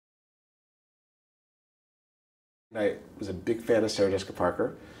I was a big fan of Sarah Jessica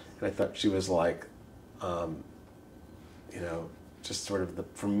Parker, and I thought she was like, you know, just sort of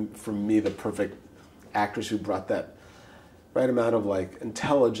for me the perfect actress who brought that right amount of like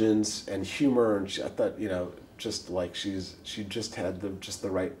intelligence and humor, and I thought, you know, just like she just had the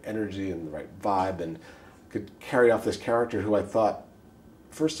right energy and the right vibe, and could carry off this character who I thought,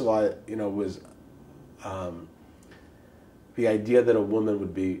 first of all, you know, was the idea that a woman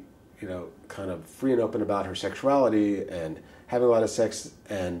would be, you know, kind of free and open about her sexuality and having a lot of sex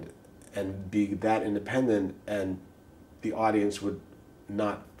and be that independent, and the audience would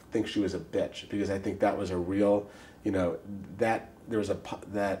not think she was a bitch, because I think that was a real, you know, that there was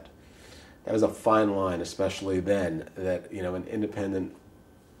that was a fine line, especially then, that, you know, an independent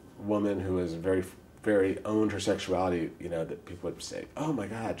woman who was very owned her sexuality, you know, that people would say, oh my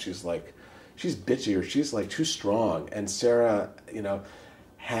God, she's bitchy, or she's like too strong. And Sarah, you know,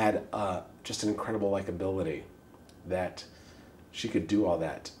 had just an incredible likability that she could do all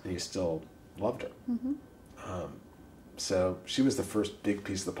that and you still loved her. Mm-hmm. So she was the first big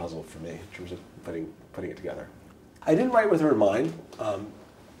piece of the puzzle for me in terms of putting it together. I didn't write with her in mind,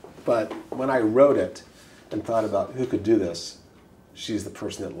 but when I wrote it and thought about who could do this, she's the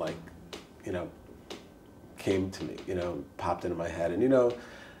person that, like, you know, came to me, you know, popped into my head. And, you know,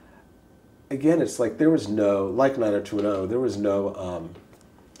 again, it's like there was no, like 90210, there was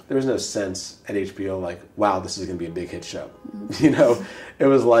no sense at HBO like, wow, this is going to be a big hit show. Mm-hmm. You know, it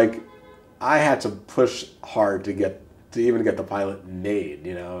was like I had to push hard to even get the pilot made.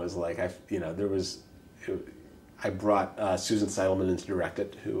 You know, it was like I brought Susan Seidelman in to direct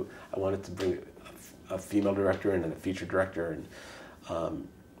it, who I wanted to bring a female director in and a feature director, and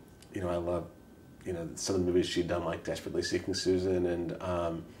you know, I love, you know, some of the movies she'd done, like Desperately Seeking Susan,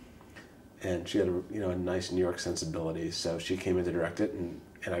 and she had a nice New York sensibility, so she came in to direct it, and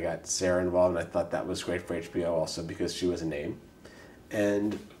I got Sarah involved, and I thought that was great for HBO also because she was a name,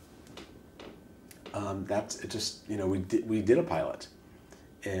 and that's it. Just, you know, we did a pilot,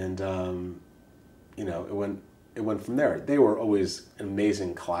 and you know, it went from there. They were always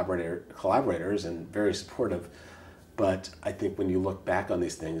amazing collaborators and very supportive, but I think when you look back on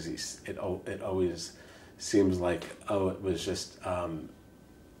these things, it always seems like, oh, it was just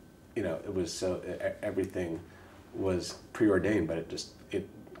you know, it was so everything was preordained, but it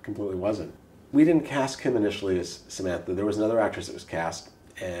completely wasn't. We didn't cast Kim initially as Samantha. There was another actress that was cast,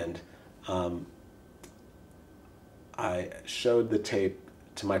 and I showed the tape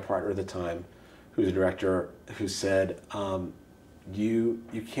to my partner at the time, who's a director, who said, you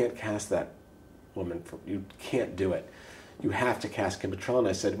can't cast that woman, you can't do it. You have to cast Kim Cattrall. And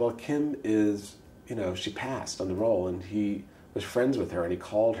I said, well, Kim is, you know, she passed on the role, and he was friends with her, and he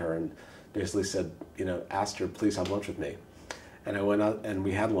called her and basically said, you know, asked her, please have lunch with me. And I went out and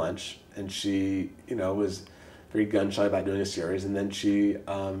we had lunch, and she, you know, was very gun shy about doing a series, and then she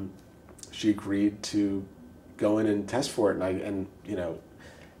agreed to go in and test for it, and you know,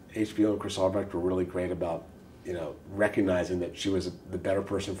 HBO and Chris Albrecht were really great about, you know, recognizing that she was the better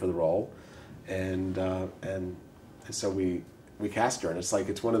person for the role, and so we cast her, and it's like,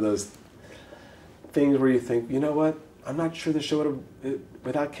 it's one of those things where you think, you know what, I'm not sure the show would have,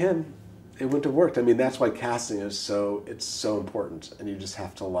 without Kim, it wouldn't have worked. I mean, that's why casting is so important, and you just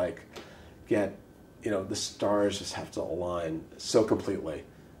have to, like, get, you know, the stars just have to align so completely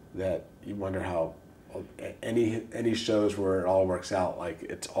that you wonder how any shows where it all works out, like,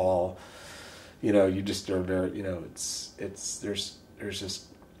 it's all, you know, you just are very, you know, there's just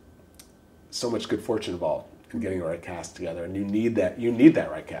so much good fortune involved in getting the right cast together, and you need that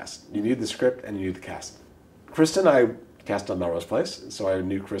right cast. You need the script and you need the cast. Kristen, I cast on Melrose Place, so I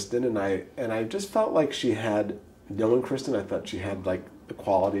knew Kristen, and I just felt like she had, knowing Kristen, I thought she had, like, the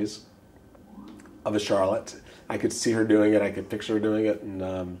qualities of a Charlotte. I could see her doing it, I could picture her doing it,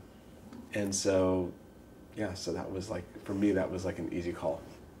 and so, yeah, so that was, like, for me, that was like an easy call.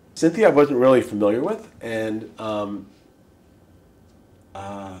 Cynthia I wasn't really familiar with, and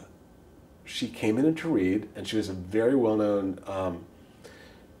she came in to read, and she was a very well-known,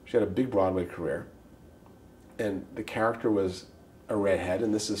 she had a big Broadway career, and the character was a redhead,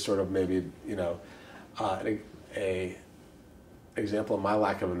 and this is sort of maybe, you know, a example of my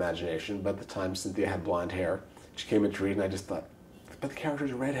lack of imagination, but at the time Cynthia had blonde hair. She came in to read, and I just thought, but the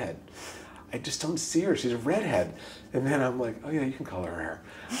character's a redhead. I just don't see her. She's a redhead. And then I'm like, oh yeah, you can color her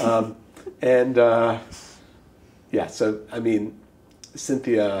hair. Yeah, so, I mean,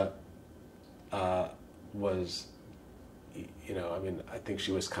 Cynthia was, you know, I mean, I think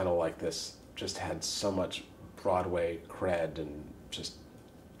she was kind of like this, just had so much Broadway cred and just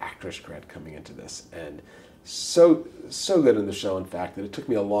actress cred coming into this, and so good in the show, in fact, that it took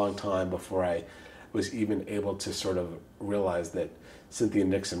me a long time before I was even able to sort of realize that Cynthia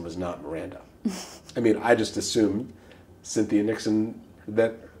Nixon was not Miranda. I mean, I just assumed Cynthia Nixon,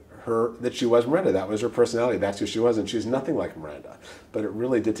 that she was Miranda. That was her personality. That's who she was, and she's nothing like Miranda. But it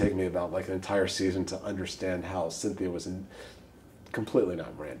really did take me about like an entire season to understand how Cynthia was completely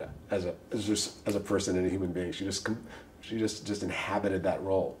not Miranda as a person and a human being. She just inhabited that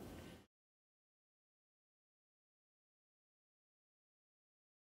role.